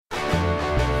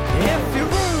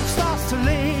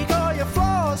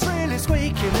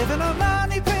live in a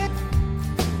money pit.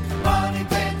 Money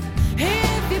pit.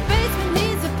 If your basement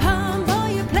needs a pump or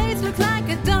your place looks like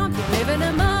a dump, you live in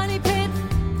a money pit.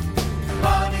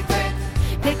 Money pit.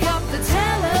 Pick up the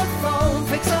telephone,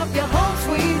 fix up your home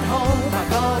sweet home by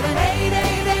calling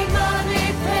 888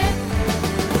 Money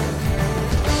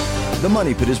Pit. The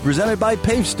Money Pit is presented by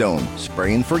Pavestone,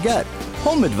 Spray and Forget,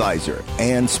 Home Advisor,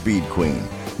 and Speed Queen.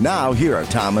 Now, here are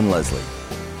Tom and Leslie.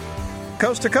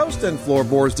 Coast to coast and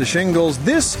floorboards to shingles,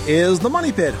 this is the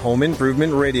Money Pit Home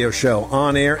Improvement Radio Show,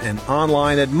 on air and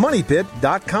online at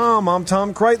moneypit.com. I'm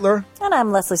Tom Kreitler. And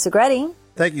I'm Leslie Segretti.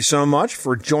 Thank you so much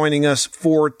for joining us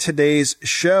for today's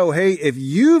show. Hey, if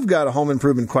you've got a home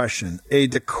improvement question, a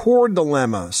decor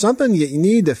dilemma, something you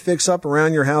need to fix up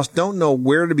around your house, don't know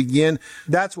where to begin,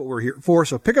 that's what we're here for.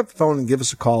 So pick up the phone and give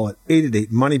us a call at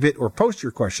 888-MONEYPIT or post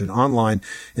your question online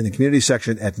in the community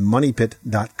section at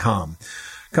moneypit.com.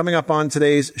 Coming up on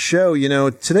today's show,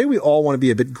 today we all want to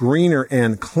be a bit greener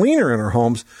and cleaner in our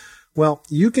homes. Well,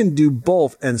 you can do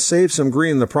both and save some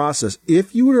green in the process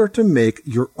if you were to make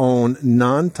your own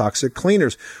non-toxic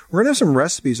cleaners. We're going to have some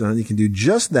recipes on it. You can do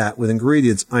just that with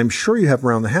ingredients I'm sure you have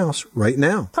around the house right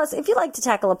now. Plus, if you like to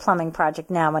tackle a plumbing project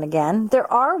now and again,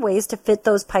 there are ways to fit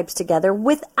those pipes together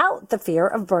without the fear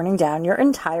of burning down your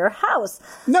entire house.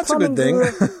 That's plumbing a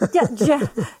good thing.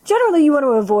 Generally, you want to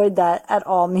avoid that at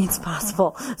all means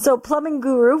possible. So plumbing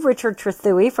guru Richard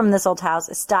Trethewey from This Old House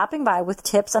is stopping by with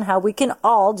tips on how we can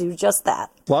all do just that.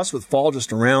 Plus, with fall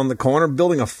just around the corner,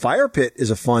 building a fire pit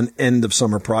is a fun end of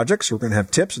summer project. So we're going to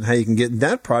have tips on how you can get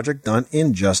that project done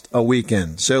in just a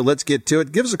weekend. So let's get to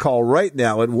it. Give us a call right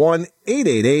now at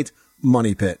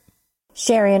 1-888-MONEYPIT.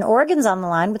 Sherry in Oregon's on the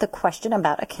line with a question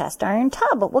about a cast iron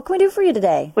tub. What can we do for you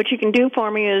today? What you can do for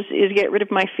me is get rid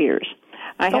of my fears.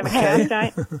 I have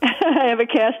I have a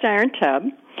cast iron tub.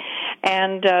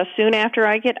 And soon after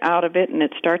I get out of it and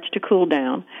it starts to cool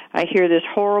down, I hear this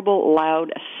horrible,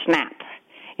 loud snap.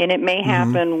 And it may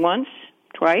happen once,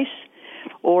 twice,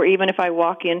 or even if I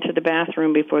walk into the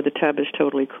bathroom before the tub is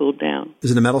totally cooled down. Is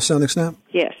it a metal sounding snap?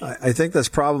 Yes. I think that's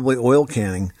probably oil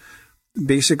canning.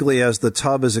 Basically, as the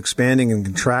tub is expanding and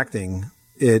contracting,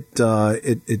 it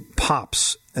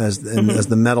pops as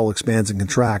the metal expands and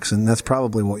contracts, and that's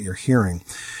probably what you're hearing.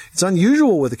 It's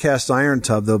unusual with a cast iron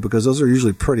tub, though, because those are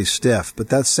usually pretty stiff, but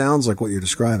that sounds like what you're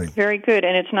describing. Very good,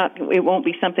 and it won't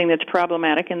be something that's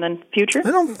problematic in the future?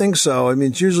 I don't think so. I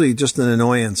mean, it's usually just an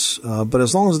annoyance, but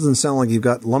as long as it doesn't sound like you've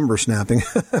got lumber snapping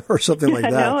or something like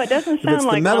that. No, it doesn't sound like lumber. If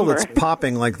it's the metal that's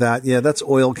popping like that, yeah, that's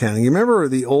oil canning. You remember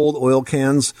the old oil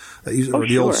cans, or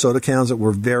the old soda cans that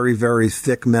were very, very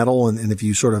thick metal, and if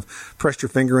you sort of pressed your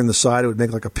finger in the side, it would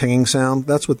make like a pinging sound?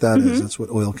 That's what that is. That's what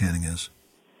oil canning is.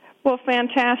 Well,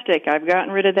 fantastic. I've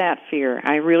gotten rid of that fear.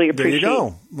 I really appreciate it. There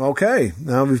you go. Okay.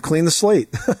 Now we've cleaned the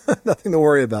slate. Nothing to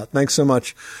worry about. Thanks so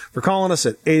much for calling us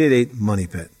at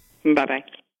 888-MONEYPIT. Bye-bye.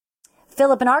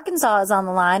 Philip in Arkansas is on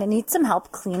the line and needs some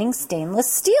help cleaning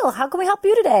stainless steel. How can we help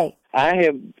you today? I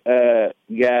have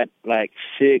got like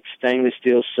 6 stainless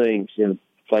steel sinks in a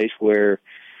place where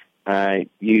I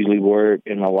usually work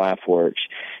and my wife works.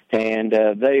 And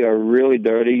they are really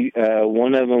dirty.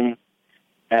 One of them,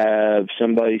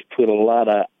 somebody's put a lot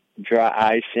of dry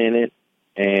ice in it,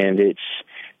 and it's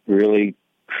really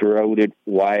corroded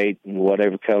white and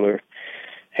whatever color.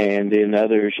 And then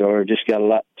others are just got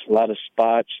a lot of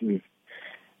spots. And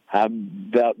I've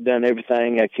about done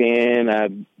everything I can.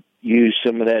 I've used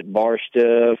some of that bar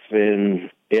stuff and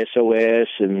SOS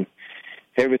and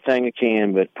everything I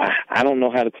can, but I don't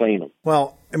know how to clean them.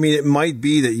 Well, I mean, it might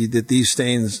be that these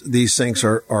sinks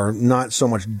are not so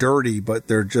much dirty, but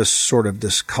they're just sort of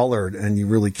discolored, and you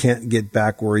really can't get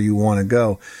back where you want to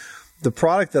go. The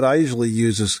product that I usually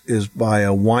use is by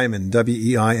Weiman,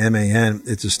 W-E-I-M-A-N.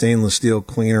 It's a stainless steel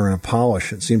cleaner and a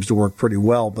polish. It seems to work pretty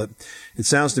well, but it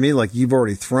sounds to me like you've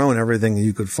already thrown everything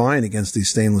you could find against these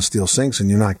stainless steel sinks, and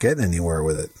you're not getting anywhere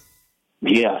with it.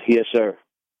 Yeah, yes, sir.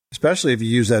 Especially if you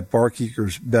use that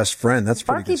Barkeeper's Best Friend. That's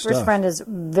pretty good stuff. Barkeeper's Friend is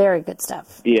very good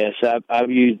stuff. Yes,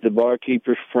 I've used the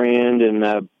Barkeeper's Friend, and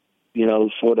I've,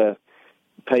 sort of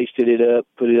pasted it up,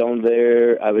 put it on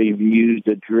there. I've even used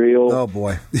a drill. Oh,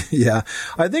 boy. Yeah.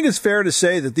 I think it's fair to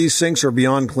say that these sinks are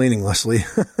beyond cleaning, Leslie.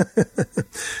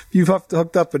 If you've hooked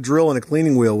up a drill and a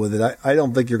cleaning wheel with it, I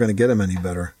don't think you're going to get them any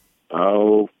better.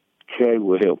 Okay,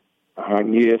 well,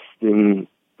 yes, and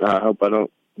I hope I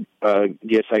don't,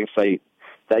 guess I can say,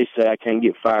 they say I can't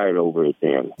get fired over it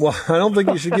then. Well, I don't think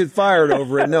you should get fired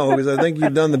over it, no, because I think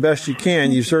you've done the best you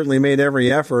can. You've certainly made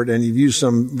every effort, and you've used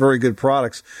some very good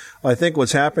products. I think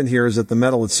what's happened here is that the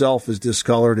metal itself is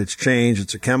discolored. It's changed.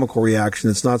 It's a chemical reaction.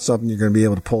 It's not something you're going to be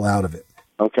able to pull out of it.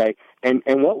 Okay. And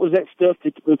what was that stuff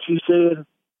that you said?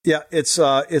 Yeah, it's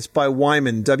by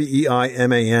Weiman,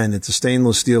 Weiman. It's a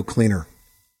stainless steel cleaner,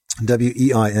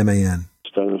 Weiman.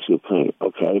 Stainless steel cleaner.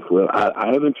 Okay. Well,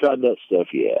 I haven't tried that stuff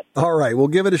yet. All right, we'll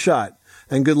give it a shot.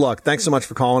 And good luck. Thanks so much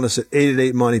for calling us at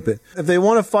 888 Money Pit. If they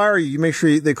want to fire you, make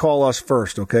sure they call us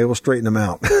first, okay? We'll straighten them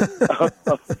out.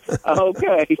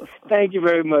 Okay. Thank you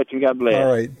very much, and God bless.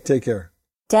 All right, take care.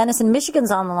 Dennis in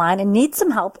Michigan's on the line and needs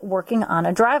some help working on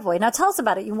a driveway. Now tell us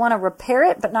about it. You want to repair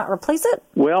it but not replace it?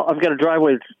 Well, I've got a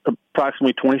driveway that's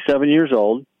approximately 27 years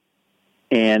old,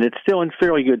 and it's still in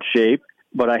fairly good shape,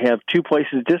 but I have two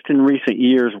places just in recent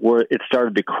years where it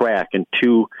started to crack in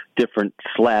two different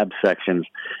slab sections.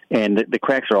 And the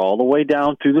cracks are all the way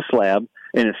down through the slab,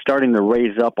 and it's starting to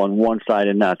raise up on one side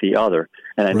and not the other.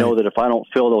 And I know that if I don't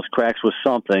fill those cracks with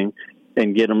something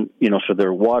and get them, so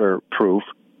they're waterproof,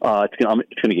 it's going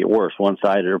to get worse. One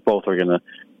side or both are going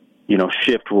to,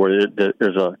 shift where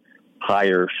there's a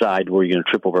higher side where you're going to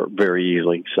trip over it very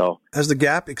easily. So has the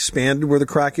gap expanded where the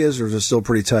crack is, or is it still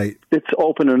pretty tight? It's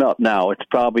opening up now. It's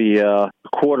probably a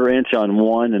quarter inch on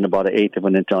one and about an eighth of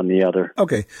an inch on the other.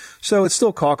 Okay, so it's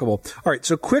still caulkable. All right,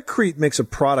 so Quikrete makes a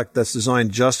product that's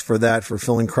designed just for that, for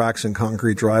filling cracks in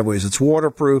concrete driveways. It's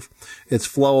waterproof, it's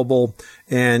flowable,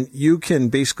 and you can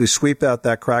basically sweep out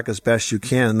that crack as best you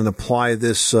can and then apply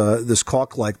this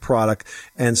caulk-like product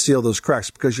and seal those cracks.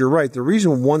 Because you're right, the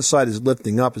reason one side is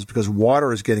lifting up is because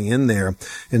water is getting in there.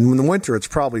 And in the winter, it's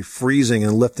probably freezing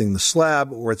and lifting the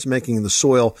slab, or it's making the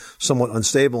soil somewhat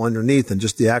unstable underneath, and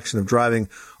just the action of driving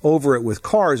over it with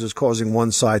cars is causing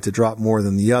one side to drop more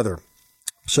than the other.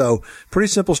 So pretty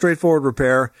simple, straightforward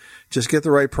repair. Just get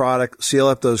the right product, seal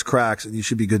up those cracks, and you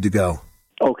should be good to go.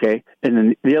 Okay. And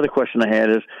then the other question I had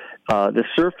is the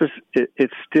surface,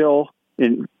 it's still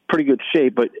in pretty good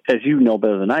shape, but as you know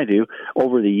better than I do,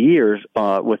 over the years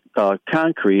with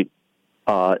concrete,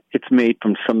 it's made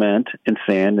from cement and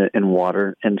sand and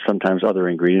water and sometimes other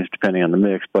ingredients depending on the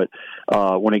mix. But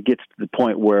when it gets to the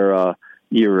point where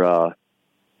you're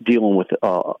dealing with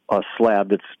a slab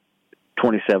that's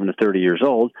 27 to 30 years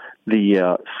old,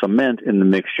 the cement in the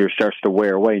mixture starts to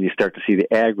wear away and you start to see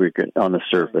the aggregate on the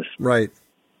surface. Right.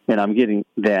 And I'm getting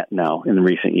that now in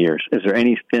recent years. Is there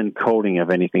any thin coating of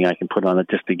anything I can put on it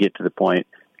just to get to the point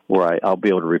where I'll be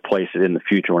able to replace it in the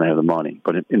future when I have the money?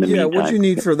 But in the meantime, what you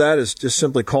need for that is just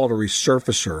simply called a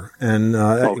resurfacer. And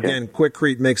again,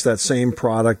 Quikrete makes that same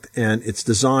product, and it's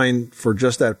designed for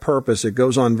just that purpose. It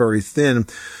goes on very thin.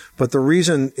 But the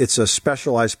reason it's a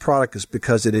specialized product is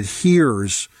because it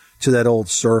adheres to that old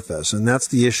surface. And that's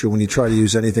the issue when you try to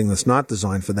use anything that's not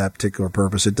designed for that particular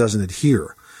purpose. It doesn't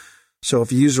adhere. So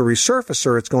if you use a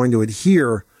resurfacer, it's going to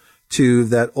adhere to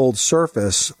that old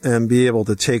surface and be able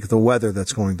to take the weather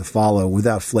that's going to follow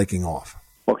without flaking off.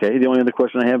 Okay. The only other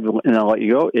question I have, and I'll let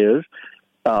you go, is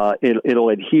it'll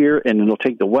adhere and it'll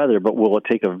take the weather, but will it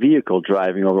take a vehicle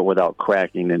driving over it without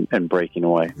cracking and breaking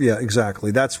away? Yeah,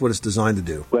 exactly. That's what it's designed to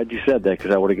do. Glad you said that,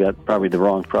 because I would have got probably the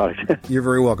wrong product. You're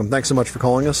very welcome. Thanks so much for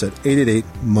calling us at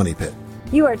 888-MONEY-PIT.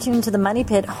 You are tuned to the Money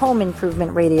Pit Home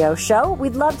Improvement Radio Show.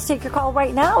 We'd love to take your call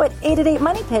right now at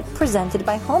 888-MONEY-PIT, presented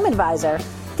by Home Advisor.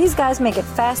 These guys make it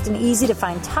fast and easy to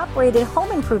find top-rated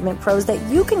home improvement pros that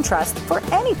you can trust for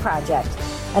any project.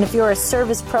 And if you're a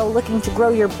service pro looking to grow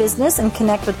your business and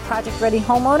connect with project-ready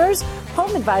homeowners,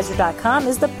 HomeAdvisor.com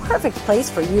is the perfect place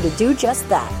for you to do just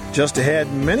that. Just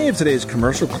ahead, many of today's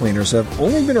commercial cleaners have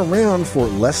only been around for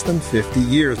less than 50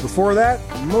 years. Before that,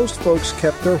 most folks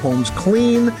kept their homes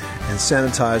clean and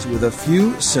sanitized with a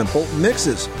few simple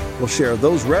mixes. We'll share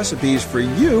those recipes for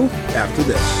you after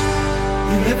this.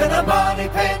 You live in a money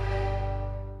pit.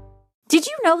 Did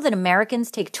you know that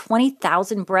Americans take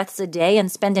 20,000 breaths a day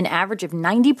and spend an average of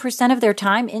 90% of their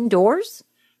time indoors?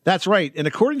 That's right. And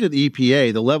according to the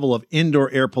EPA, the level of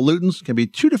indoor air pollutants can be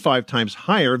 2 to 5 times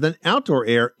higher than outdoor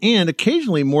air, and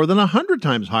occasionally more than 100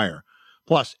 times higher.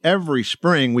 Plus, every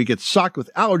spring we get socked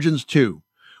with allergens too.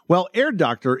 Well, Air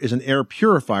Doctor is an air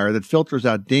purifier that filters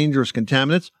out dangerous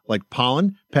contaminants like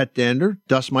pollen, pet dander,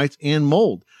 dust mites, and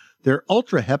mold. Their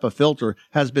Ultra HEPA filter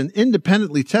has been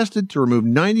independently tested to remove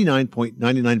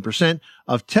 99.99%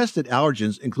 of tested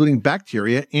allergens, including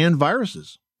bacteria and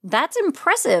viruses. That's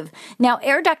impressive. Now,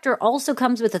 Air Doctor also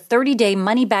comes with a 30-day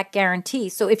money-back guarantee,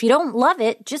 so if you don't love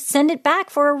it, just send it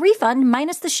back for a refund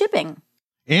minus the shipping.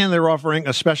 And they're offering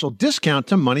a special discount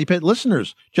to Money Pit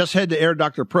listeners. Just head to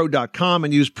airdoctorpro.com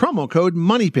and use promo code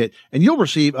MONEYPIT, and you'll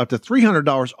receive up to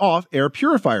 $300 off air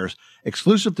purifiers.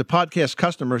 Exclusive to podcast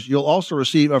customers, you'll also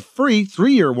receive a free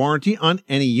 3-year warranty on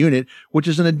any unit, which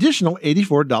is an additional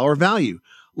 $84 value.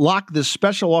 Lock this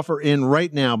special offer in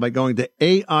right now by going to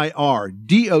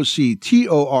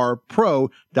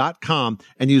airdoctorpro.com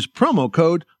and use promo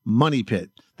code MONEYPIT.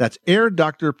 That's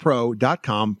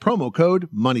airdoctorpro.com, promo code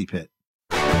MONEYPIT.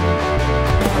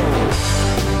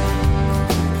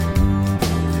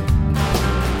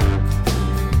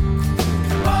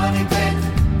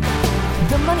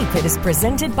 The Money Pit is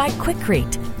presented by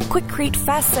Quikrete. Quikrete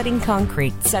fast-setting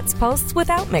concrete sets posts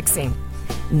without mixing.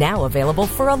 Now available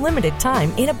for a limited time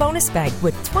in a bonus bag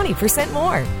with 20%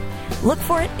 more. Look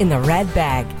for it in the red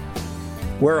bag.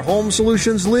 Where home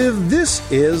solutions live,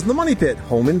 this is the Money Pit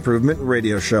Home Improvement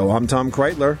Radio Show. I'm Tom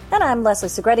Kreitler. And I'm Leslie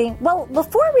Segretti. Well,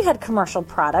 before we had commercial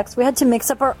products, we had to mix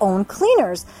up our own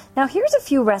cleaners. Now, here's a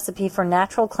few recipes for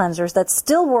natural cleansers that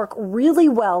still work really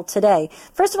well today.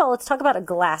 First of all, let's talk about a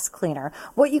glass cleaner.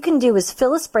 What you can do is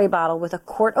fill a spray bottle with a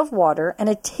quart of water and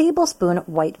a tablespoon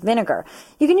white vinegar.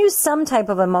 You can use some type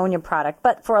of ammonia product,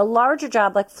 but for a larger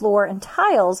job like floor and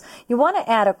tiles, you want to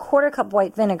add a quarter cup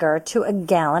white vinegar to a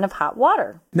gallon of hot water.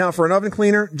 Now, for an oven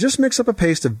cleaner, just mix up a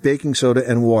paste of baking soda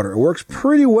and water. It works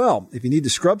pretty well. If you need to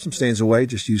scrub some stains away,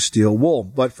 just use steel wool.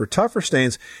 But for tougher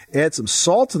stains, add some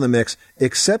salt to the mix,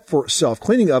 except for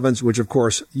self-cleaning ovens, which, of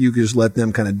course, you can just let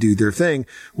them kind of do their thing,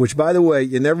 which, by the way,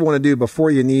 you never want to do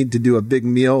before you need to do a big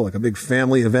meal, like a big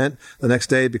family event the next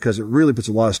day, because it really puts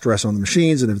a lot of stress on the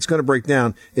machines, and if it's going to break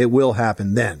down, it will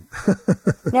happen then.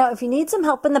 Now, if you need some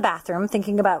help in the bathroom,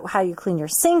 thinking about how you clean your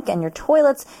sink and your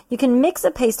toilets, you can mix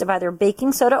a paste of either baking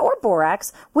soda or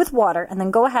borax with water and then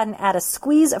go ahead and add a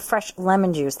squeeze of fresh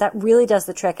lemon juice. That really does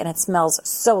the trick, and it smells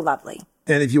so lovely.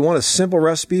 And if you want a simple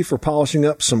recipe for polishing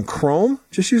up some chrome,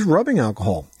 just use rubbing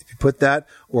alcohol. If you put that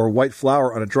or white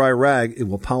flour on a dry rag, it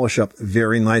will polish up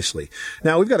very nicely.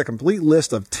 Now, we've got a complete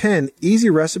list of 10 easy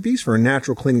recipes for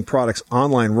natural cleaning products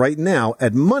online right now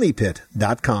at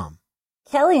MoneyPit.com.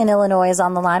 Kelly in Illinois is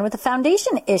on the line with a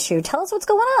foundation issue. Tell us what's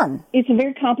going on. It's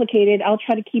very complicated. I'll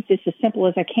try to keep this as simple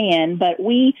as I can, but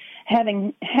we,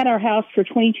 having had our house for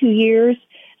 22 years,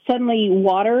 suddenly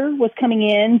water was coming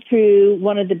in through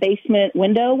one of the basement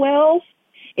window wells.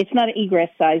 It's not an egress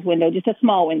size window, just a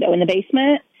small window in the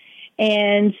basement.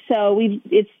 And so we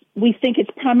think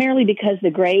it's primarily because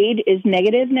the grade is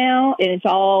negative now, and it's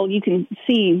all you can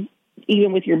see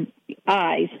even with your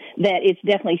eyes, that it's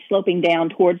definitely sloping down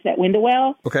towards that window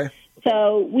well. Okay.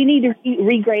 So we need to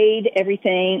regrade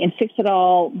everything and fix it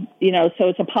all, so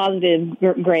it's a positive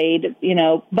grade,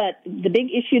 But the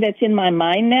big issue that's in my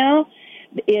mind now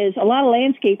is a lot of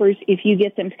landscapers, if you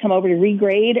get them to come over to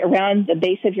regrade around the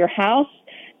base of your house,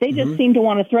 they just seem to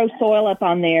want to throw soil up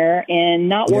on there and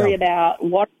not worry about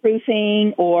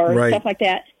waterproofing or stuff like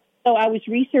that. So I was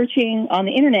researching on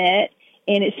the internet,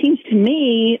 and it seems to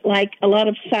me like a lot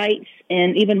of sites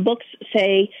and even books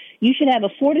say you should have a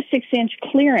 4 to 6 inch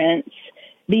clearance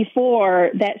before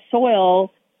that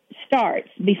soil starts.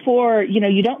 Before,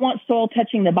 you don't want soil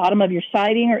touching the bottom of your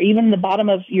siding or even the bottom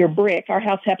of your brick. Our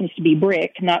house happens to be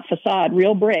brick, not facade,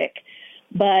 real brick.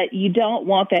 But you don't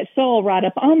want that soil right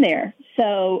up on there.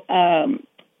 So,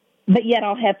 but yet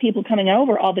I'll have people coming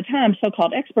over all the time,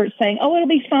 so-called experts, saying, oh, it'll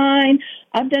be fine.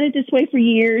 I've done it this way for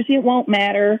years. It won't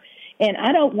matter. And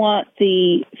I don't want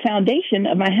the foundation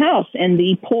of my house and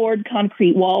the poured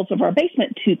concrete walls of our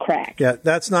basement to crack. Yeah,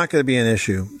 that's not going to be an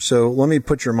issue. So let me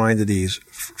put your mind at ease.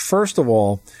 First of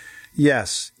all,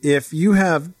 yes, if you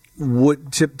have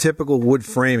typical wood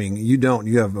framing, you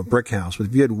have a brick house, but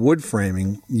if you had wood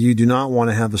framing, you do not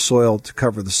want to have the soil to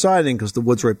cover the siding because the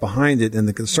wood's right behind it, and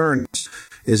the concern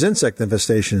is insect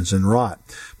infestations and rot.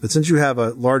 But since you have a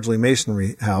largely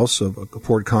masonry house of a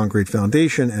poured concrete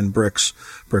foundation and brick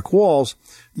walls,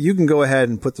 you can go ahead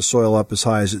and put the soil up as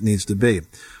high as it needs to be.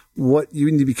 What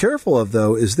you need to be careful of,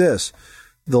 though, is this.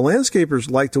 The landscapers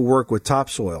like to work with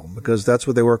topsoil because that's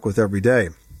what they work with every day.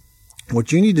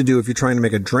 What you need to do if you're trying to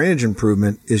make a drainage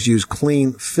improvement is use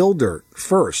clean fill dirt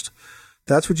first.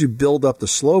 That's what you build up the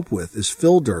slope with, is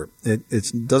fill dirt.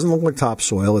 It doesn't look like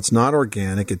topsoil. It's not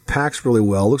organic. It packs really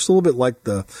well. It looks a little bit like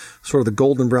the sort of the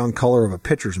golden brown color of a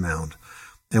pitcher's mound.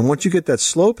 And once you get that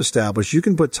slope established, you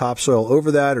can put topsoil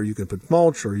over that, or you can put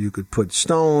mulch, or you could put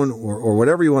stone, or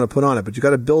whatever you want to put on it. But you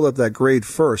got to build up that grade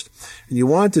first. And you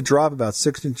want it to drop about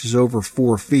 6 inches over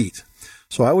 4 feet.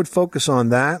 So I would focus on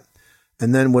that,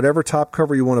 and then whatever top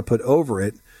cover you want to put over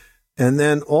it. And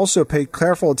then also pay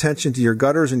careful attention to your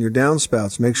gutters and your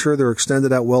downspouts. Make sure they're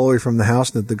extended out well away from the house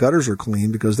and that the gutters are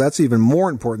clean, because that's even more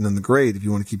important than the grade if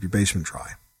you want to keep your basement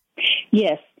dry.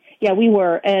 Yes. Yeah, we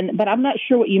were. But I'm not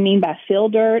sure what you mean by fill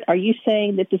dirt. Are you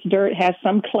saying that this dirt has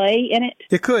some clay in it?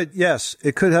 It could, yes.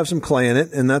 It could have some clay in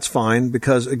it, and that's fine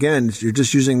because, again, you're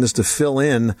just using this to fill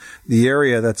in the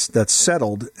area that's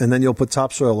settled, and then you'll put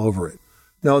topsoil over it.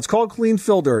 No, it's called Clean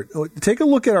Fill Dirt. Take a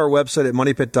look at our website at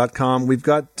moneypit.com. We've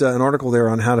got an article there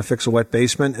on how to fix a wet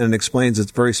basement, and it explains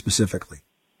it very specifically.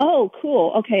 Oh,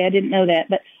 cool. Okay, I didn't know that.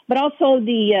 But also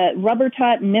the rubber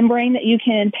type membrane that you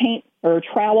can paint or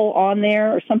trowel on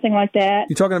there or something like that.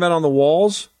 You talking about on the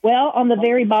walls? Well, on the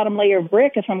very bottom layer of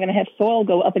brick, if I'm going to have soil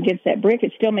go up against that brick,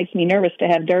 it still makes me nervous to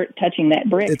have dirt touching that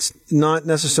brick. It's not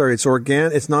necessary. It's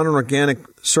not an organic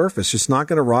surface. It's not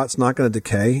going to rot. It's not going to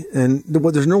decay. And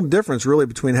there's no difference really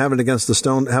between having it against the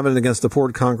stone, having it against the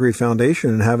poured concrete foundation,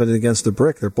 and having it against the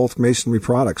brick. They're both masonry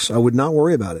products. I would not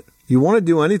worry about it. You want to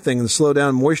do anything and slow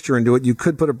down moisture into it, you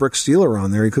could put a brick sealer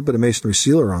on there. You could put a masonry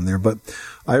sealer on there, but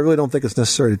I really don't think it's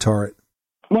necessary to tar it.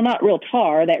 Well, not real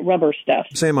tar, that rubber stuff.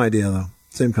 Same idea, though.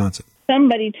 Same concept.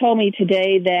 Somebody told me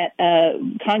today that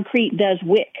concrete does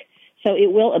wick, so it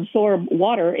will absorb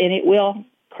water and it will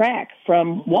crack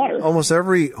from water. Almost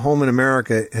every home in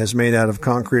America is made out of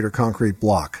concrete or concrete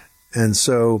block, and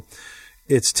so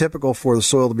it's typical for the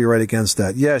soil to be right against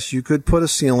that. Yes, you could put a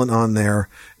sealant on there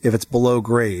if it's below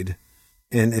grade,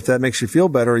 and if that makes you feel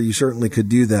better, you certainly could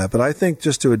do that. But I think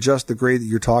just to adjust the grade that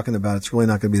you're talking about, it's really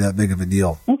not going to be that big of a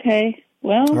deal. Okay.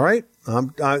 Well, all right.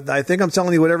 I think I'm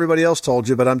telling you what everybody else told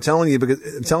you, but I'm telling you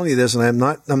this, and I'm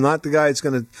not the guy that's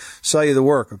going to sell you the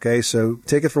work. Okay, so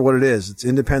take it for what it is. It's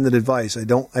independent advice. I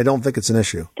don't think it's an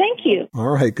issue. Thank you. All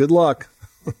right. Good luck.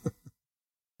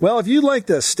 Well, if you'd like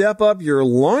to step up your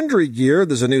laundry gear,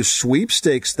 there's a new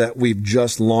sweepstakes that we've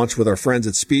just launched with our friends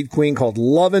at Speed Queen called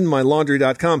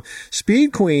LovinMyLaundry.com.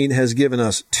 Speed Queen has given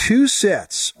us 2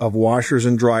 sets of washers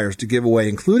and dryers to give away,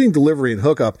 including delivery and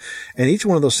hookup, and each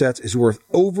one of those sets is worth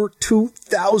over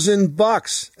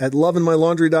 $2,000 at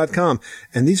LovinMyLaundry.com.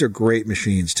 And these are great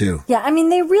machines, too. Yeah, I mean,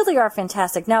 they really are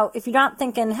fantastic. Now, if you're not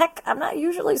thinking, heck, I'm not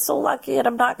usually so lucky and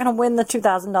I'm not going to win the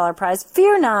 $2,000 prize,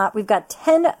 fear not. We've got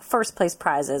 10 first-place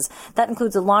prizes. That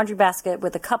includes a laundry basket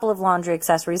with a couple of laundry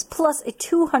accessories, plus a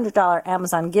 $200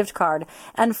 Amazon gift card,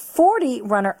 and 40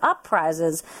 runner-up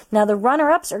prizes. Now, the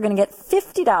runner-ups are going to get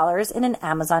 $50 in an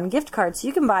Amazon gift card, so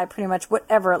you can buy pretty much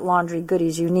whatever laundry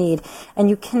goodies you need. And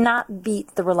you cannot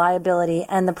beat the reliability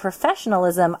and the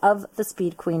professionalism of the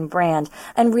Speed Queen brand.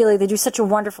 And really, they do such a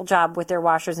wonderful job with their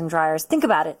washers and dryers. Think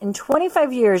about it. In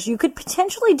 25 years, you could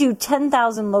potentially do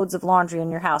 10,000 loads of laundry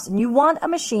in your house, and you want a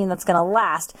machine that's going to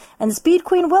last. And Speed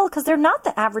Queen will, because they're not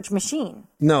the average machine.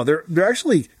 No, they're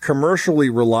actually commercially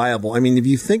reliable. I mean, if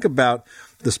you think about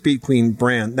the Speed Queen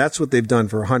brand, that's what they've done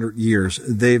for 100 years.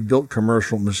 They've built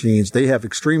commercial machines. They have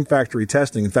extreme factory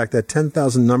testing. In fact, that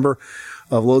 10,000 number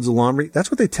of loads of laundry, that's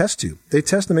what they test to. They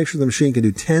test to make sure the machine can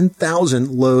do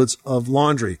 10,000 loads of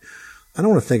laundry. I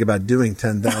don't want to think about doing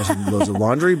 10,000 loads of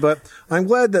laundry, but I'm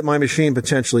glad that my machine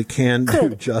potentially can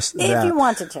do just that. If you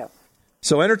wanted to.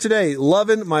 So enter today,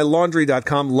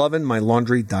 LovinMyLaundry.com,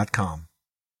 LovinMyLaundry.com.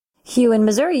 Hugh in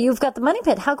Missouri, you've got the Money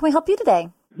Pit. How can we help you today?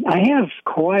 I have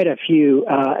quite a few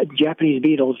Japanese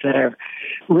beetles that have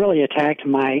really attacked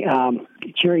my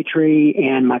cherry tree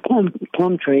and my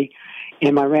plum tree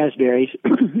and my raspberries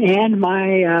and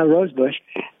my rose bush,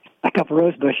 a couple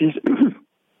rose bushes.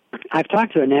 I've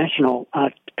talked to a national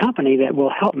company that will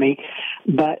help me,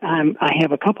 but I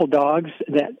have a couple dogs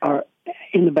that are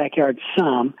in the backyard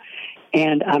some,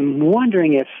 and I'm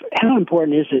wondering how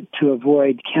important is it to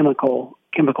avoid chemical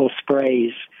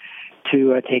sprays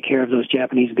to take care of those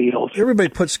Japanese beetles? Everybody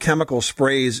puts chemical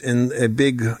sprays in a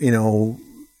big, in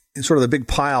sort of the big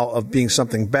pile of being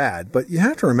something bad. But you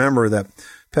have to remember that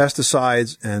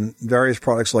pesticides and various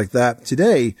products like that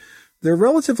today, they're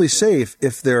relatively safe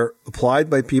if they're applied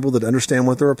by people that understand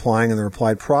what they're applying and they're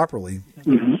applied properly,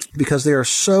 because they are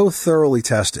so thoroughly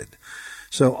tested.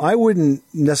 So I wouldn't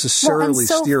necessarily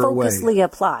steer away. And so focusly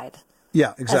applied.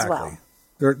 Yeah, exactly. As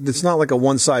well. It's not like a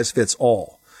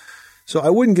one-size-fits-all. So I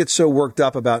wouldn't get so worked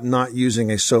up about not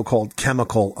using a so-called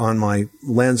chemical on my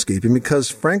landscaping because,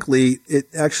 frankly, it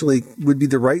actually would be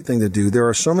the right thing to do. There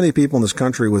are so many people in this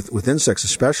country with insects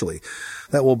especially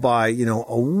that will buy,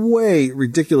 a way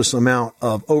ridiculous amount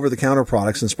of over-the-counter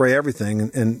products and spray everything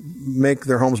and make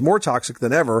their homes more toxic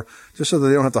than ever just so that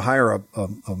they don't have to hire a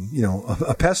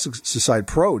pesticide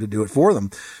pro to do it for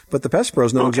them. But the pest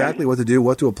pros know exactly what to do,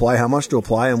 what to apply, how much to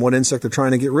apply, and what insect they're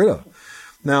trying to get rid of.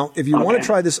 Now, if you want to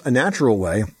try this a natural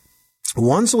way,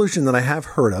 one solution that I have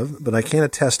heard of, but I can't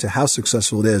attest to how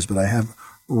successful it is, but I have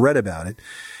read about it,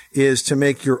 is to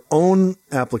make your own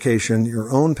application, your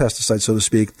own pesticide, so to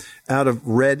speak, out of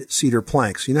red cedar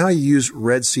planks. You know how you use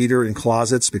red cedar in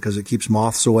closets because it keeps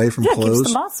moths away from clothes? Yeah, it keeps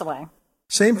the moths away.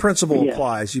 Same principle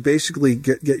applies. You basically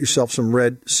get yourself some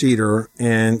red cedar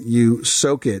and you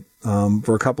soak it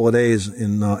for a couple of days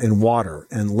in water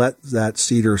and let that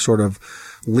cedar sort of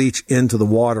leach into the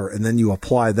water, and then you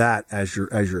apply that as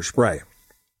your spray.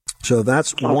 So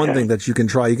that's one thing that you can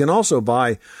try. You can also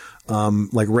buy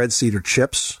like red cedar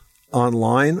chips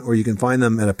online, or you can find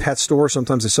them at a pet store.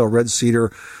 Sometimes they sell red cedar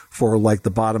for like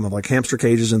the bottom of like hamster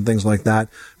cages and things like that.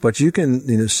 But you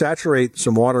can, saturate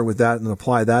some water with that and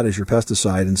apply that as your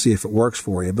pesticide and see if it works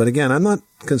for you. But again, I'm not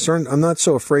concerned. I'm not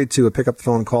so afraid to pick up the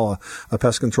phone and call a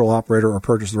pest control operator or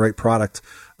purchase the right product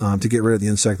to get rid of the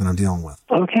insect that I'm dealing with.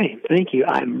 Okay, thank you.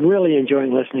 I'm really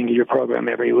enjoying listening to your program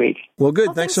every week. Well,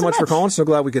 good. Thanks so much for calling. So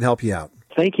glad we could help you out.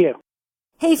 Thank you.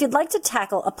 Hey, if you'd like to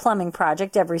tackle a plumbing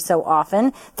project every so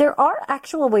often, there are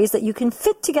actual ways that you can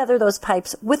fit together those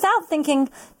pipes without thinking,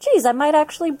 geez, I might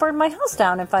actually burn my house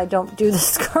down if I don't do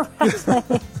this correctly.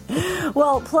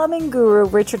 Well, plumbing guru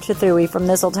Richard Trethewey from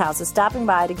This Old House is stopping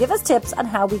by to give us tips on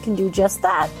how we can do just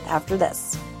that after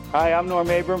this. Hi, I'm Norm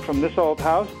Abram from This Old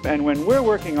House, and when we're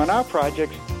working on our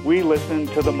projects, we listen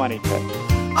to the Money Pit.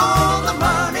 On the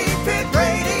Money Pit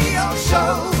Radio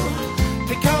Show,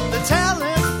 pick up the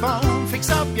telephone, fix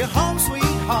up your home sweet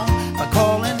home by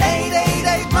calling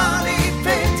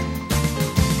 888-MONEY-PIT.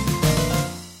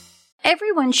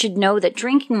 Everyone should know that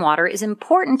drinking water is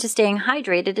important to staying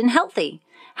hydrated and healthy.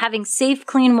 Having safe,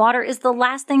 clean water is the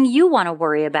last thing you want to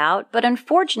worry about, but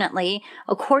unfortunately,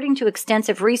 according to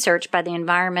extensive research by the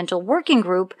Environmental Working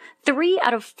Group, 3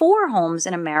 out of 4 homes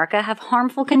in America have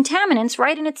harmful contaminants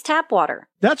right in its tap water.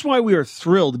 That's why we are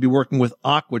thrilled to be working with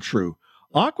AquaTrue.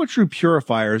 AquaTrue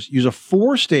purifiers use a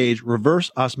 4-stage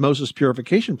reverse osmosis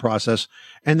purification process,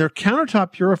 and their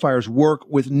countertop purifiers work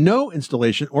with no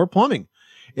installation or plumbing.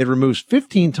 It removes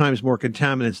 15 times more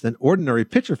contaminants than ordinary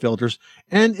pitcher filters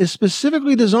and is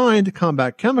specifically designed to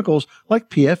combat chemicals like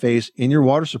PFAS in your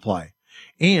water supply.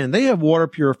 And they have water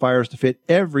purifiers to fit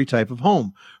every type of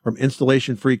home, from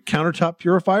installation-free countertop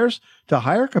purifiers to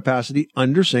higher capacity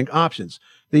under-sink options.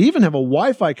 They even have a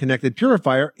Wi-Fi connected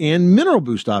purifier and mineral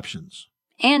boost options.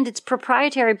 And its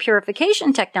proprietary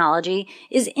purification technology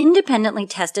is independently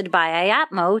tested by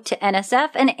IAPMO to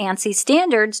NSF and ANSI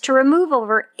standards to remove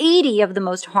over 80 of the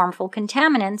most harmful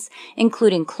contaminants,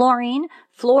 including chlorine,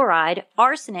 fluoride,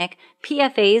 arsenic,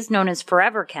 PFAS known as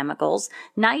forever chemicals,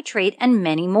 nitrate, and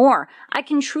many more. I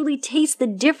can truly taste the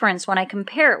difference when I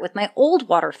compare it with my old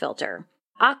water filter.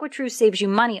 AquaTrue saves you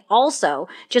money also.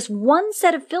 Just one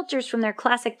set of filters from their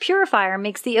classic purifier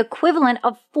makes the equivalent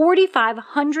of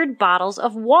 4,500 bottles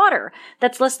of water.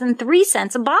 That's less than 3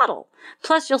 cents a bottle.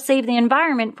 Plus, you'll save the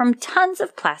environment from tons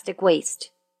of plastic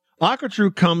waste.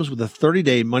 AquaTrue comes with a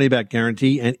 30-day money-back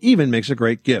guarantee and even makes a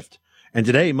great gift. And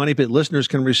today, Money Pit listeners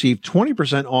can receive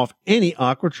 20% off any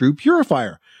AquaTrue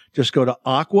purifier. Just go to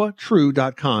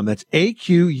aquatrue.com. That's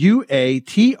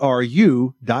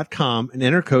AQUATRU.com and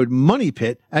enter code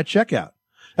MONEYPIT at checkout.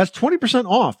 That's 20%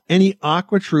 off any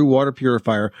AquaTrue water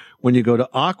purifier when you go to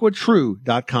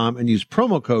aquatrue.com and use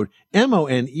promo code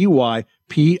MONEYPIT.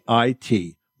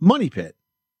 Money Pit.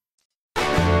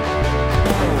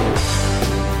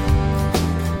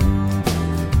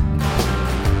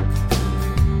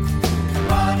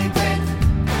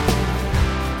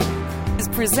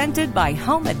 Presented by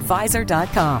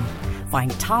HomeAdvisor.com.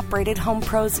 Find top-rated home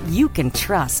pros you can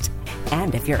trust.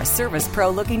 And if you're a service pro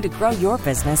looking to grow your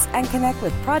business and connect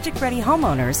with project-ready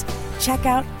homeowners, check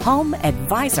out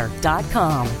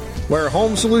HomeAdvisor.com. Where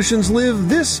home solutions live,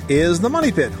 this is the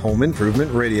Money Pit Home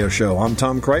Improvement Radio Show. I'm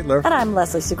Tom Kreitler. And I'm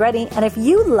Leslie Segretti. And if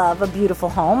you love a beautiful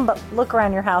home, but look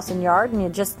around your house and yard and you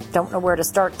just don't know where to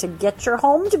start to get your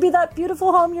home to be that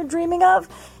beautiful home you're dreaming of,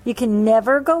 you can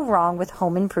never go wrong with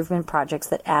home improvement projects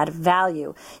that add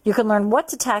value. You can learn what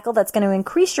to tackle that's going to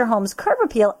increase your home's curb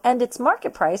appeal and its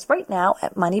market price right now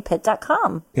at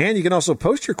MoneyPit.com. And you can also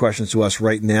post your questions to us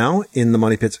right now in the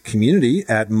Money Pit's community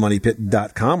at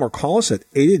MoneyPit.com or call us at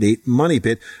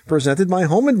 888-MONEY-PIT, presented by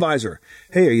Home Advisor.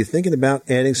 Hey, are you thinking about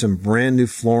adding some brand new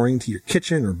flooring to your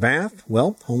kitchen or bath?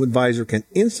 Well, Home Advisor can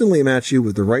instantly match you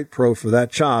with the right pro for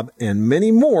that job and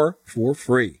many more for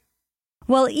free.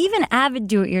 Well, even avid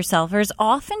do-it-yourselfers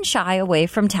often shy away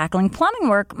from tackling plumbing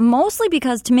work, mostly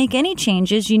because to make any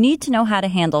changes, you need to know how to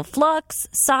handle flux,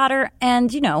 solder,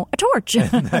 and, a torch.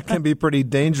 And that can be pretty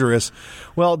dangerous.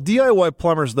 Well, DIY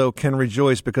plumbers, though, can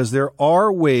rejoice because there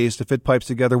are ways to fit pipes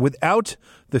together without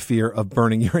the fear of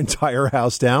burning your entire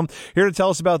house down. Here to tell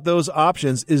us about those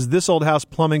options is This Old House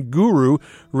plumbing guru,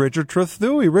 Richard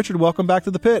Trethewey. Richard, welcome back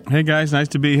to the pit. Hey, guys. Nice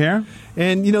to be here.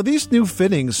 And, these new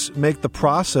fittings make the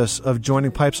process of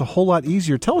joining pipes a whole lot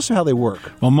easier. Tell us how they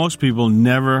work. Well, most people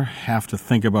never have to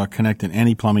think about connecting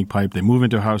any plumbing pipe. They move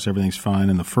into a house, everything's fine,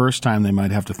 and the first time they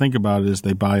might have to think about it is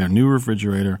they buy a new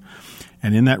refrigerator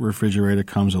And in that refrigerator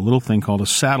comes a little thing called a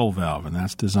saddle valve, and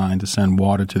that's designed to send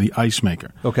water to the ice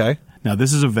maker. Okay. Now,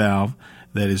 this is a valve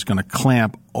that is going to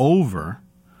clamp over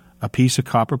a piece of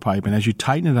copper pipe, and as you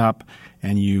tighten it up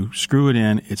and you screw it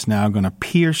in, it's now going to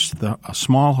pierce a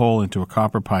small hole into a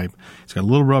copper pipe. It's got a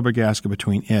little rubber gasket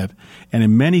between it, and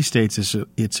in many states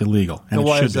it's illegal. And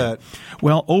why is that?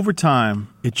 Well, over time,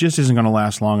 it just isn't going to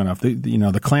last long enough.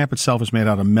 The clamp itself is made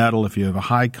out of metal. If you have a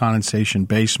high condensation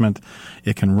basement,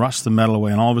 it can rust the metal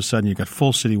away, and all of a sudden you've got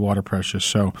full city water pressure.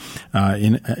 So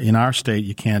in our state,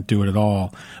 you can't do it at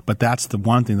all. But that's the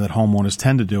one thing that homeowners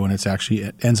tend to do, and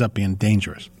it ends up being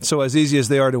dangerous. So as easy as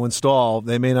they are to install,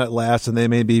 they may not last, and they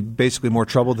may be basically more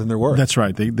trouble than they're worth. That's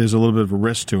right. There's a little bit of a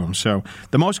risk to them. So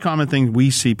the most common thing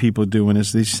we see people doing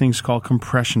is these things called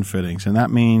compression fittings, and that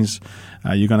means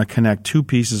you're going to connect two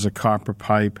pieces of copper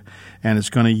pipe, and it's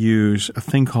going to use a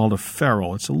thing called a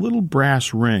ferrule. It's a little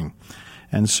brass ring.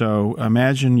 And so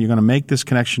imagine you're going to make this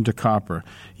connection to copper.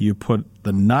 You put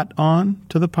the nut on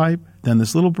to the pipe, then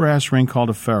this little brass ring called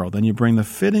a ferrule. Then you bring the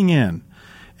fitting in.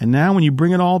 And now when you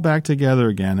bring it all back together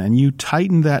again and you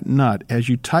tighten that nut, as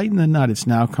you tighten the nut, it's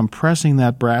now compressing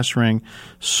that brass ring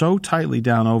so tightly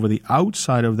down over the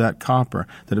outside of that copper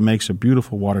that it makes a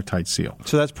beautiful watertight seal.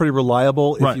 So that's pretty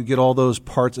reliable if Right. you get all those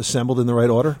parts assembled in the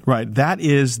right order? Right. That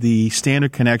is the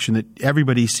standard connection that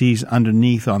everybody sees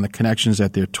underneath on the connections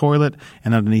at their toilet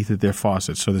and underneath at their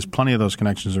faucet. So there's plenty of those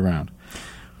connections around.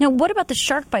 Now, what about the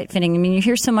shark bite fitting? I mean, you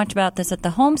hear so much about this at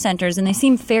the home centers, and they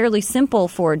seem fairly simple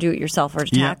for a do-it-yourselfer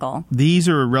to tackle. These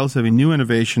are a relatively new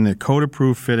innovation. They're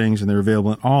code-approved fittings, and they're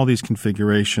available in all these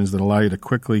configurations that allow you to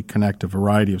quickly connect a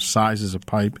variety of sizes of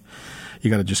pipe.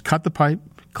 You got to just cut the pipe,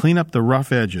 clean up the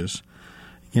rough edges,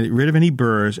 get rid of any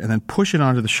burrs, and then push it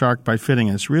onto the shark bite fitting.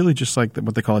 And it's really just like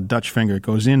what they call a Dutch finger. It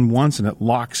goes in once and it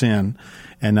locks in,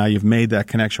 and now you've made that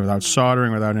connection without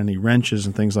soldering, without any wrenches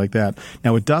and things like that.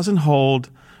 Now, it doesn't hold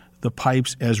the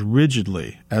pipes as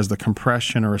rigidly as the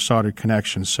compression or a soldered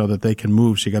connection so that they can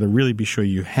move. So you got to really be sure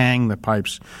you hang the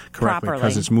pipes correctly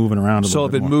because it's moving around a little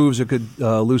bit So if it moves, it could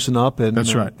loosen up and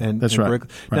That's right. That's right. break.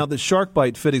 Now the shark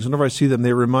bite fittings, whenever I see them,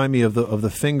 they remind me of the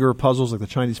finger puzzles, like the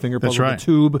Chinese finger puzzle. That's right. The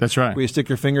tube. That's right. Where you stick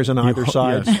your fingers on either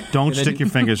side. Yes. Don't stick your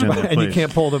fingers in there, and you please.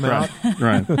 can't pull them out.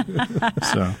 Right.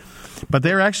 So. But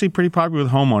they're actually pretty popular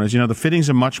with homeowners. You know, the fittings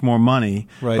are much more money,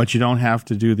 but you don't have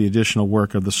to do the additional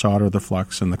work of the solder, the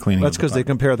flux, and the cleaning. That's because they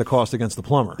compare the cost against the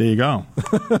plumber. There you go.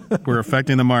 We're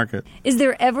affecting the market. Is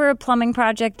there ever a plumbing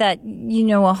project that, a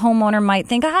homeowner might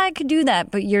think, I could do that,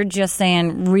 but you're just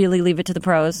saying really leave it to the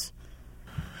pros?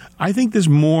 I think there's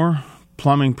more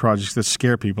plumbing projects that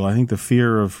scare people. I think the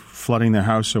fear of flooding their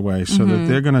house away so that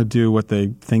they're going to do what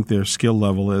they think their skill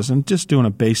level is, and just doing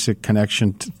a basic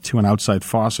connection to an outside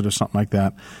faucet or something like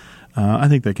that. I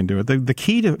think they can do it. The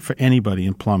key for anybody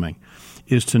in plumbing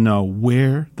is to know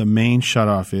where the main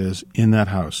shutoff is in that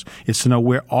house. It's to know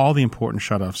where all the important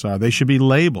shutoffs are. They should be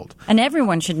labeled. And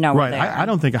everyone should know where they are. I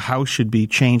don't think a house should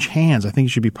change hands. I think it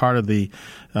should be part of the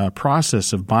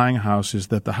process of buying a house is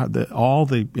that all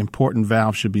the important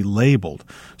valves should be labeled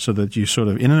so that you sort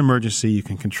of, in an emergency, you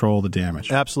can control the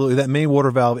damage. Absolutely. That main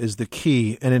water valve is the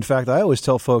key. And in fact, I always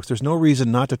tell folks there's no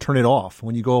reason not to turn it off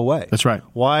when you go away. That's right.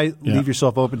 Why leave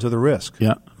yourself open to the risk?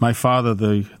 Yeah. My father,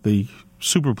 the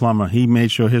super plumber, he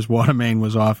made sure his water main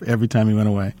was off every time he went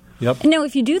away. Yep. Now,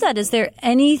 if you do that, is there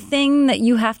anything that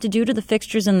you have to do to the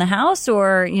fixtures in the house,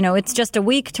 or it's just a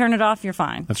week, turn it off, you're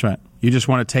fine? That's right. You just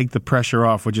want to take the pressure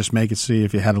off, or just make it see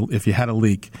if you had a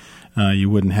leak,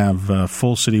 you wouldn't have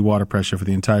full city water pressure for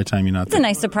the entire time you're not there. It's a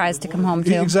nice surprise to come home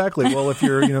to. Exactly. Well, if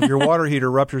your water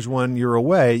heater ruptures when you're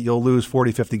away, you'll lose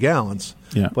 40, 50 gallons.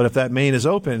 Yeah. But if that main is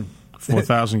open,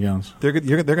 4,000 gallons. They're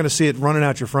going to see it running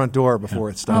out your front door before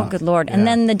it stops. Oh, good Lord. Yeah. And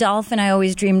then the dolphin I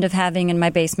always dreamed of having in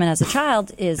my basement as a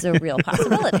child is a real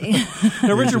possibility.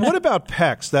 Now, Richard, what about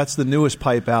PEX? That's the newest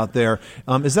pipe out there.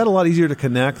 Is that a lot easier to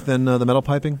connect than the metal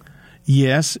piping?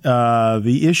 Yes.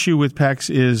 The issue with PEX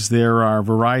is there are a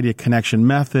variety of connection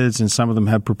methods, and some of them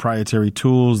have proprietary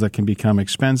tools that can become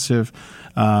expensive.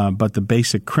 But the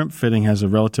basic crimp fitting has a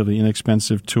relatively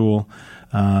inexpensive tool.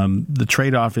 The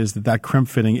trade-off is that crimp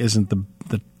fitting isn't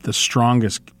the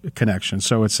strongest connection.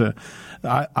 So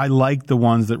I like the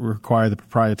ones that require the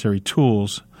proprietary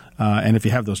tools. And if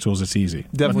you have those tools, it's easy.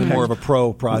 Definitely more of a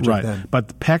pro project right. then. But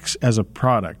the PEX as a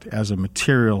product, as a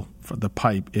material for the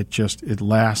pipe, it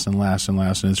lasts and lasts and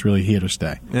lasts, and it's really here to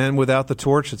stay. And without the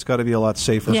torch, it's got to be a lot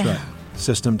safer. Yeah.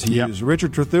 System to use.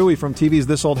 Richard Trethewey from TV's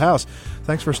This Old House.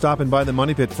 Thanks for stopping by the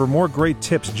Money Pit. For more great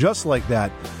tips just like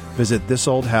that, Visit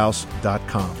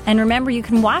thisoldhouse.com. And remember, you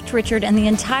can watch Richard and the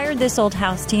entire This Old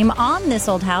House team on This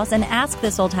Old House and Ask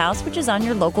This Old House, which is on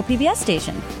your local PBS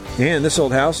station. And This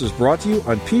Old House is brought to you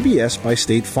on PBS by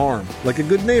State Farm. Like a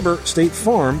good neighbor, State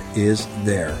Farm is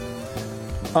there.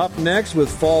 Up next, with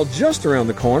fall just around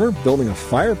the corner, building a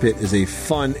fire pit is a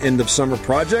fun end-of-summer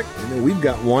project. I know we've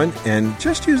got one and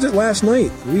just used it last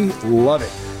night. We love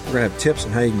it. We're going to have tips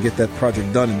on how you can get that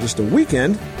project done in just a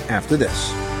weekend after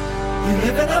this. You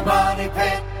live in a money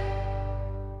pit.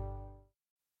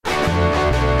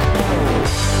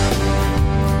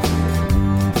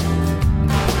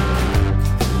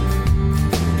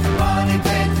 Money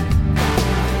pit.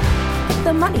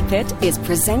 The Money Pit is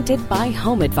presented by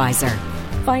Home Advisor.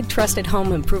 Find trusted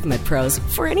home improvement pros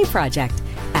for any project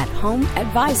at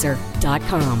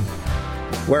homeadvisor.com.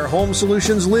 Where home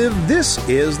solutions live, this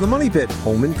is the Money Pit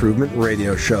Home Improvement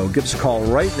Radio Show. Give us a call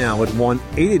right now at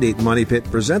 1-888-MONEY-PIT,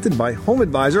 presented by Home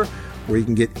Advisor, where you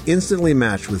can get instantly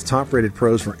matched with top-rated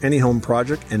pros for any home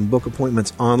project and book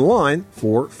appointments online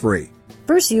for free.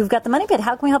 Bruce, you've got the Money Pit.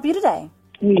 How can we help you today?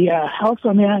 The house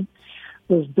I'm in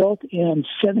was built in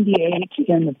 78.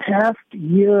 In the past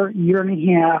year and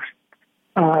a half,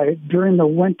 during the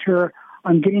winter,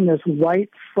 I'm getting this white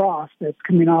frost that's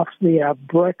coming off the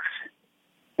bricks,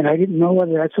 and I didn't know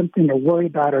whether that's something to worry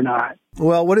about or not.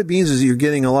 Well, what it means is you're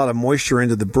getting a lot of moisture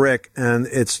into the brick, and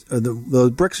it's the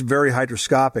brick's very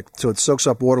hydroscopic, so it soaks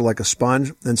up water like a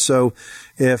sponge. And so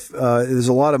if there's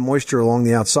a lot of moisture along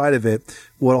the outside of it,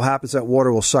 what will happen is that water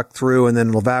will suck through, and then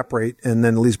it'll evaporate, and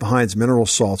then it leaves behind its mineral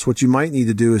salts. What you might need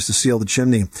to do is to seal the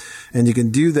chimney, and you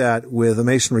can do that with a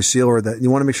masonry sealer. That you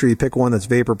want to make sure you pick one that's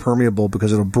vapor permeable,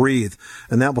 because it'll breathe,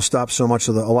 and that will stop so much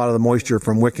of a lot of the moisture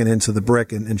from wicking into the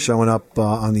brick and showing up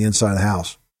on the inside of the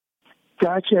house.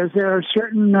 Gotcha. Is there a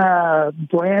certain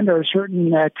brand or a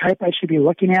certain type I should be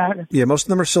looking at? Yeah, most of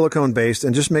them are silicone based,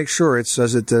 and just make sure it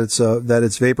says that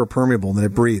it's vapor permeable and that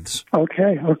it breathes.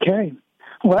 Okay.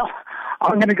 Well,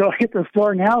 I'm going to go hit the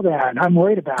store now then. I'm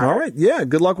worried about it. All right. Yeah,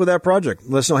 good luck with that project.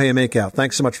 Let us know how you make out.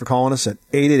 Thanks so much for calling us at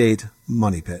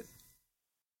 888-MONEY-PIT.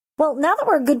 Well, now that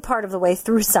we're a good part of the way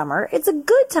through summer, it's a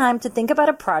good time to think about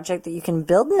a project that you can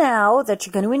build now that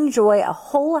you're going to enjoy a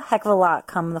whole heck of a lot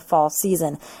come the fall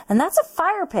season. And that's a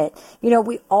fire pit. You know,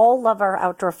 we all love our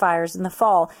outdoor fires in the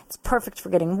fall. It's perfect for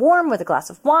getting warm with a glass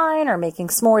of wine or making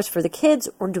s'mores for the kids,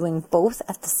 or doing both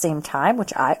at the same time,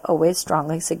 which I always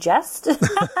strongly suggest.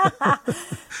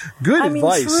 Good advice. I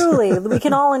mean, truly, we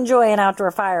can all enjoy an outdoor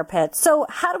fire pit. So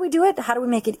how do we do it? How do we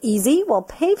make it easy? Well,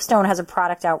 Pavestone has a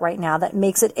product out right now that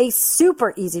makes it a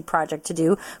super easy project to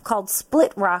do, called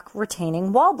Split Rock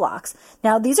Retaining Wall Blocks.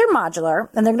 Now, these are modular,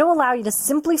 and they're going to allow you to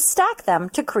simply stack them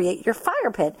to create your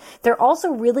fire pit. They're also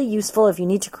really useful if you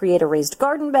need to create a raised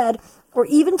garden bed, or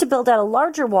even to build out a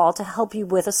larger wall to help you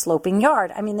with a sloping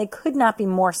yard. I mean, they could not be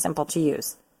more simple to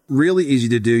use. Really easy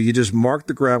to do. You just mark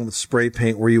the ground with spray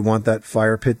paint where you want that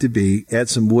fire pit to be. Add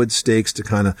some wood stakes to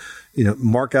kind of,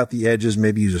 mark out the edges,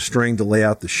 maybe use a string to lay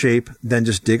out the shape. Then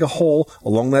just dig a hole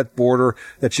along that border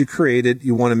that you created.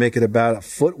 You want to make it about a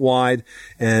foot wide,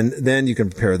 and then you can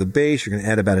prepare the base. You're going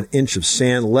to add about an inch of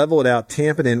sand, level it out,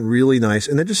 tamp it in really nice,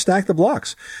 and then just stack the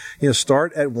blocks.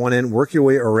 Start at one end, work your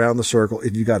way around the circle.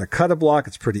 If you got to cut a block,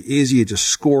 it's pretty easy. You just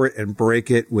score it and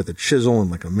break it with a chisel and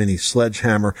like a mini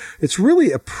sledgehammer. It's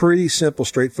really a pretty simple,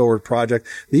 straightforward project.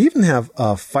 They even have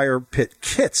fire pit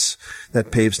kits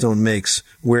that Pavestone makes,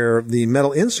 where the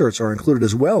metal inserts are included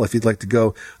as well if you'd like to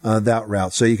go that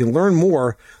route. So you can learn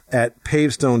more at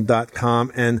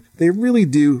pavestone.com, and they really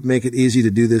do make it easy to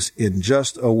do this in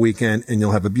just a weekend, and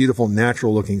you'll have a beautiful,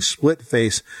 natural-looking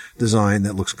split-face design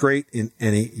that looks great in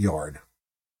any yard.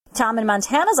 Tom in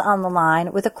Montana's on the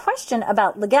line with a question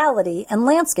about legality and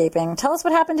landscaping. Tell us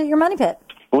what happened to your money pit.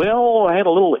 Well, I had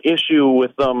a little issue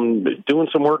with doing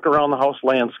some work around the house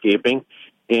landscaping,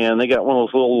 and they got one of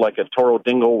those little, like a Toro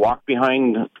Dingo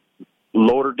walk-behind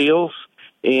loader deals,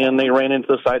 and they ran into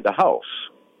the side of the house.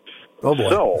 Oh, boy.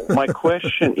 So my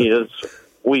question is,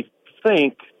 we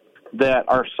think that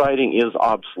our siding is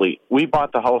obsolete. We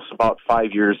bought the house about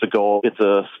 5 years ago. It's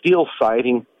a steel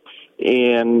siding,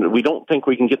 and we don't think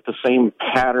we can get the same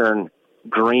pattern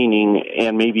graining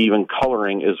and maybe even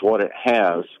coloring as what it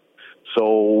has. So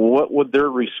what would their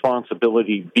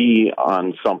responsibility be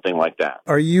on something like that?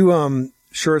 Are you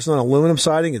sure it's not aluminum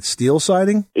siding? It's steel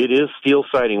siding? It is steel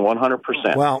siding,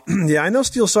 100%. Wow. Yeah, I know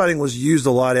steel siding was used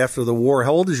a lot after the war.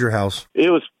 How old is your house? It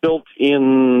was built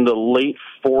in the late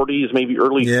 40s, maybe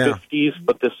early 50s,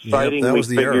 but this siding we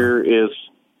figure is,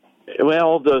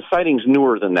 well, the siding's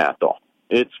newer than that, though.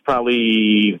 It's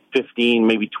probably 15,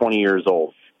 maybe 20 years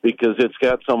old, because it's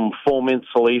got some foam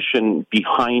insulation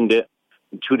behind it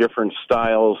two different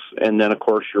styles, and then, of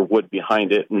course, your wood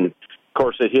behind it. And, of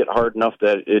course, it hit hard enough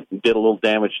that it did a little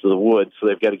damage to the wood, so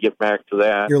they've got to get back to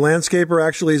that. Your landscaper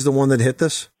actually is the one that hit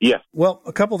this? Yeah. Well,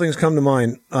 a couple things come to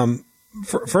mind.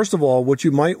 First of all, what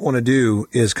you might want to do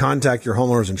is contact your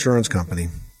homeowner's insurance company,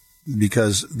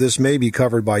 because this may be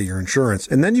covered by your insurance.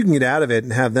 And then you can get out of it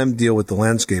and have them deal with the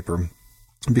landscaper.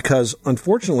 Because,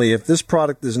 unfortunately, if this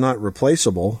product is not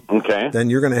replaceable,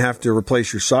 then you're going to have to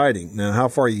replace your siding. Now, how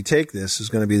far you take this is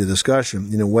going to be the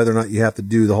discussion, whether or not you have to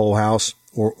do the whole house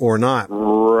or not.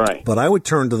 Right. But I would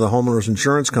turn to the homeowner's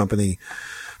insurance company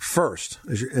first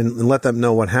and let them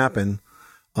know what happened,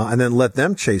 and then let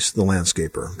them chase the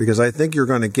landscaper. Because I think you're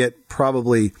going to get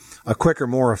probably a quicker,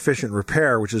 more efficient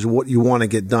repair, which is what you want to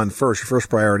get done first. Your first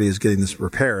priority is getting this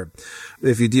repaired.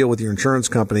 If you deal with your insurance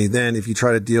company, then if you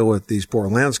try to deal with these poor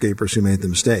landscapers who made the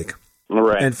mistake.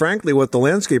 Right. And frankly, what the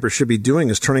landscaper should be doing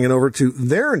is turning it over to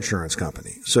their insurance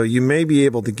company. So you may be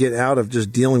able to get out of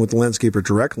just dealing with the landscaper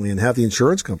directly and have the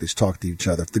insurance companies talk to each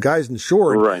other. If the guy's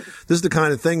insured, this is the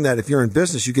kind of thing that if you're in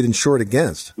business, you get insured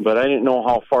against. But I didn't know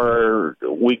how far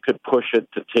we could push it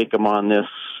to take them on this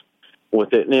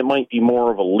with it. And it might be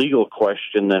more of a legal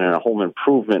question than a home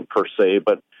improvement per se,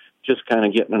 but just kind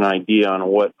of getting an idea on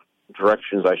what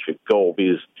directions I should go,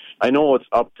 because I know it's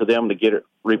up to them to get it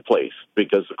replaced,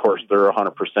 because of course they're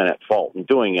 100% at fault in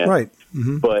doing it. Right.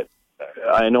 Mm-hmm. But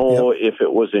I know if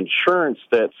it was insurance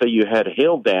that, say you had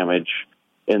hail damage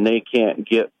and they can't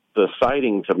get the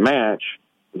siding to match,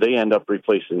 they end up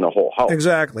replacing the whole house.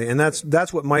 Exactly. And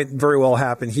that's what might very well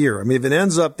happen here. I mean, if it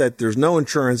ends up that there's no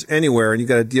insurance anywhere and you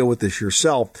got to deal with this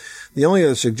yourself, the only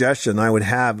other suggestion I would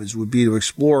have would be to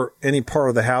explore any part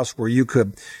of the house where you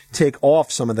could take off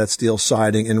some of that steel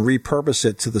siding and repurpose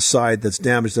it to the side that's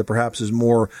damaged that perhaps is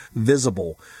more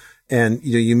visible. And,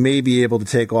 you may be able to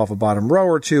take off a bottom row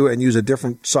or two and use a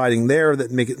different siding there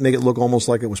that make it look almost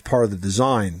like it was part of the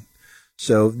design.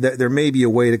 So there may be a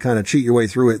way to kind of cheat your way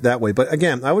through it that way. But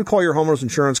again, I would call your homeowner's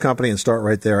insurance company and start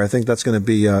right there. I think that's going to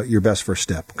be your best first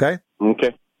step. Okay?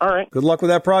 Okay. All right. Good luck with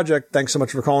that project. Thanks so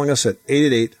much for calling us at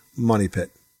 888-MONEY-PIT.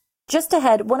 Just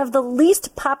ahead, one of the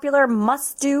least popular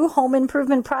must-do home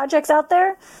improvement projects out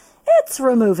there, it's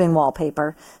removing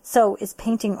wallpaper. So is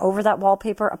painting over that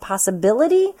wallpaper a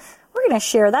possibility? We're going to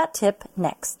share that tip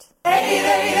next.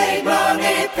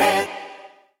 888-MONEY-PIT.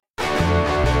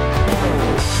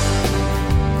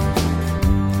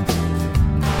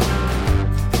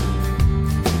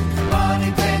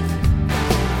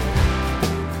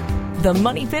 The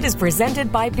Money Pit is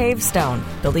presented by Pavestone.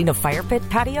 Building a fire pit,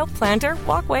 patio, planter,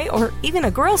 walkway, or even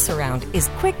a grill surround is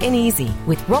quick and easy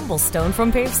with Rumblestone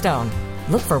from Pavestone.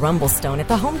 Look for Rumblestone at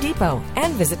the Home Depot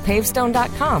and visit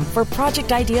pavestone.com for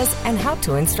project ideas and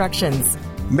how-to instructions.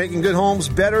 Making good homes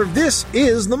better. This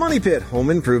is the Money Pit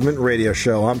Home Improvement Radio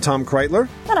Show. I'm Tom Kreitler.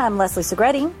 And I'm Leslie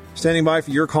Segretti. Standing by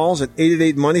for your calls at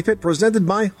 888-MONEY-PIT, presented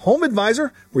by Home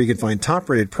Advisor, where you can find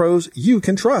top-rated pros you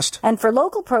can trust. And for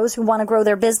local pros who want to grow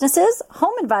their businesses,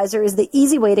 Home Advisor is the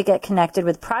easy way to get connected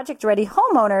with project-ready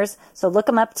homeowners, so look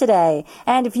them up today.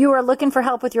 And if you are looking for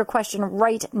help with your question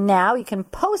right now, you can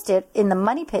post it in the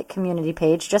Money Pit community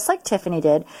page, just like Tiffany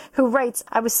did, who writes,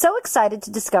 I was so excited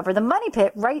to discover the Money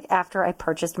Pit right after I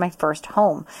purchased my first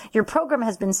home. Your program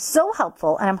has been so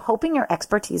helpful, and I'm hoping your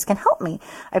expertise can help me.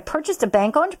 I purchased a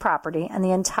bank-owned property, and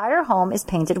the entire home is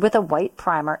painted with a white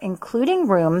primer, including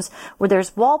rooms where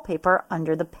there's wallpaper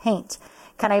under the paint.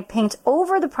 Can I paint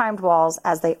over the primed walls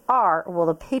as they are, or will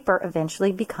the paper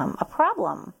eventually become a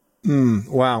problem?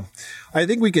 Wow. I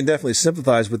think we can definitely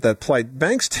sympathize with that plight.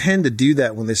 Banks tend to do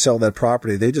that when they sell that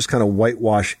property. They just kind of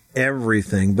whitewash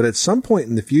everything. But at some point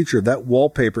in the future, that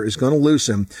wallpaper is going to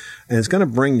loosen and it's going to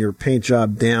bring your paint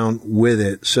job down with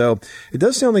it. So it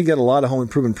does sound like you got a lot of home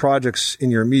improvement projects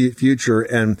in your immediate future,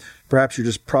 and perhaps you're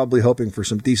just probably hoping for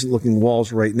some decent looking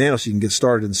walls right now so you can get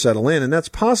started and settle in. And that's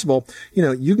possible.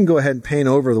 You can go ahead and paint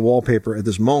over the wallpaper at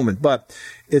this moment, but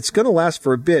it's going to last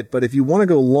for a bit. But if you want to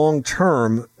go long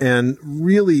term and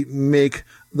really make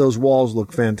those walls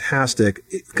look fantastic,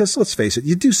 because let's face it,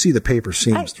 you do see the paper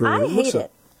seams through. I hate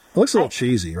it. It looks a little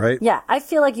cheesy, right? Yeah, I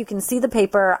feel like you can see the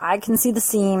paper. I can see the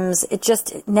seams. It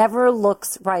never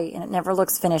looks right, and it never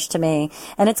looks finished to me.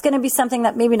 And it's going to be something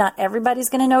that maybe not everybody's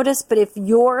going to notice, but if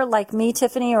you're like me,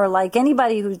 Tiffany, or like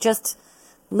anybody who just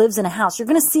lives in a house, you're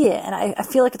going to see it, and I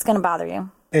feel like it's going to bother you.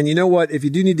 And you know what? If you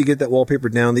do need to get that wallpaper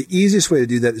down, the easiest way to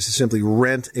do that is to simply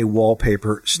rent a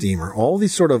wallpaper steamer. All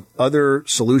these sort of other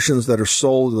solutions that are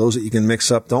sold, those that you can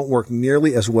mix up, don't work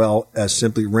nearly as well as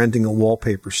simply renting a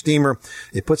wallpaper steamer.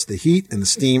 It puts the heat and the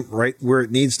steam right where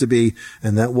it needs to be,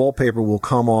 and that wallpaper will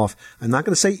come off. I'm not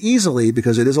going to say easily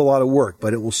because it is a lot of work,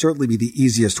 but it will certainly be the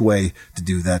easiest way to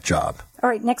do that job. All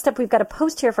right, next up, we've got a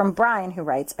post here from Brian who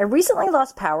writes, I recently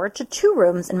lost power to 2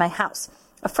 rooms in my house.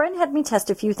 A friend had me test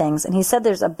a few things, and he said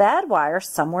there's a bad wire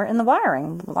somewhere in the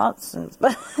wiring. Well,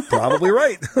 probably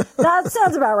right. That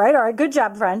sounds about right. All right, good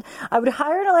job, friend. I would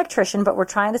hire an electrician, but we're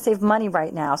trying to save money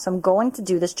right now, so I'm going to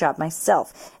do this job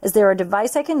myself. Is there a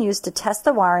device I can use to test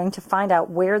the wiring to find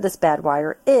out where this bad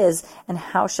wire is, and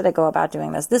how should I go about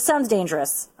doing this? This sounds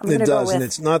dangerous. It does, and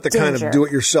it's not the kind of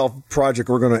do-it-yourself project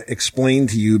we're going to explain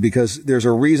to you, because there's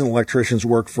a reason electricians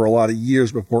work for a lot of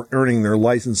years before earning their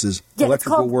licenses. Yeah,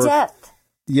 Electrical it's called death.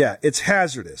 Yeah, it's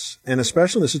hazardous. And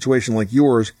especially in a situation like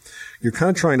yours, you're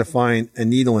kind of trying to find a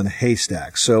needle in a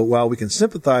haystack. So while we can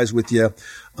sympathize with you,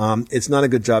 it's not a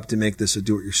good job to make this a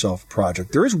do-it-yourself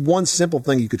project. There is one simple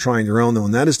thing you could try on your own, though,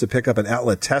 and that is to pick up an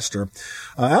outlet tester.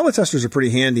 Outlet testers are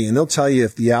pretty handy, and they'll tell you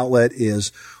if the outlet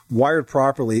is wired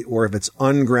properly or if it's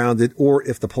ungrounded or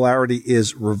if the polarity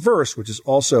is reversed, which is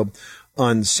also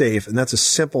unsafe. And that's a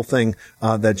simple thing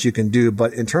that you can do.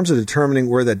 But in terms of determining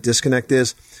where that disconnect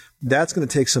is, that's going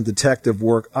to take some detective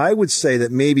work. I would say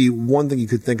that maybe one thing you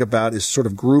could think about is sort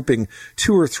of grouping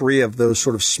 2 or 3 of those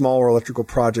sort of smaller electrical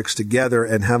projects together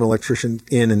and have an electrician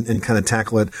in and kind of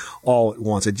tackle it all at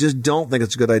once. I just don't think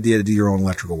it's a good idea to do your own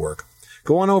electrical work.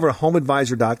 Go on over to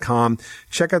homeadvisor.com.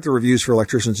 Check out the reviews for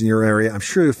electricians in your area. I'm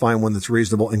sure you'll find one that's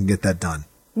reasonable and get that done.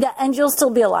 Yeah, and you'll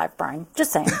still be alive, Brian.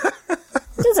 Just saying.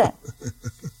 Just saying.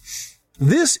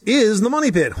 This is the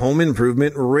Money Pit Home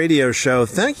Improvement Radio Show.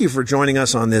 Thank you for joining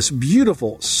us on this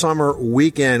beautiful summer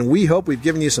weekend. We hope we've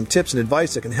given you some tips and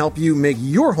advice that can help you make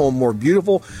your home more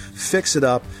beautiful, fix it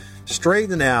up,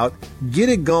 straighten it out, get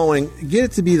it going, get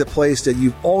it to be the place that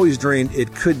you've always dreamed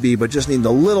it could be, but just need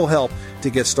a little help to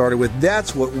get started with.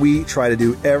 That's what we try to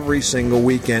do every single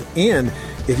weekend. And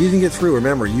if you didn't get through,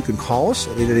 remember, you can call us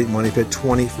at 888-MONEYPIT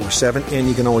 24/7, and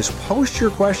you can always post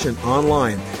your question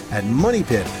online at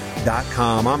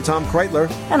MoneyPit.com. I'm Tom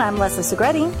Kreitler. And I'm Leslie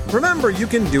Segretti. Remember, you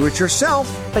can do it yourself,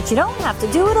 but you don't have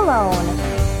to do it alone.